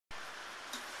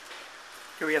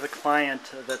Here we have a client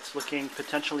that's looking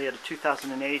potentially at a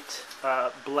 2008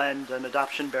 blend, an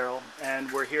adoption barrel,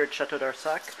 and we're here at Chateau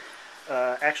d'Arsac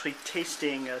actually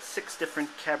tasting 6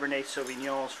 different Cabernet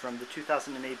Sauvignons from the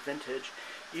 2008 vintage,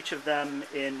 each of them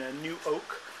in new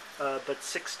oak, but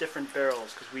 6 different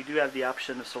barrels, because we do have the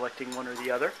option of selecting one or the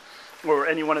other, or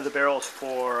any one of the barrels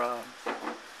for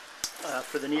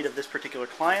the need of this particular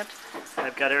client.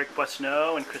 I've got Eric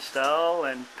Boissenot and Christel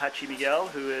and Patxi Miguel,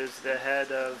 who is the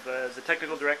head of the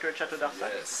technical director at Chateau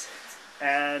d'Arsac, Yes.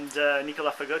 and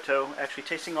Nicola Fagotto, actually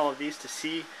tasting all of these to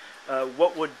see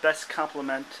what would best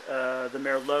complement the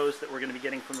merlots that we're going to be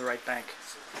getting from the right bank.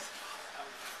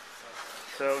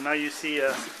 So now you see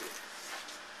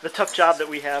the tough job that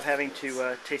we have having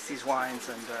to taste these wines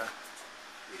and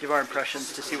give our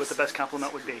impressions to see what the best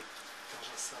complement would be.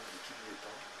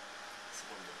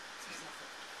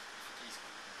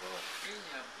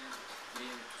 Mais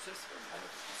tout seul, c'est pas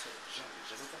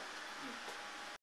bon.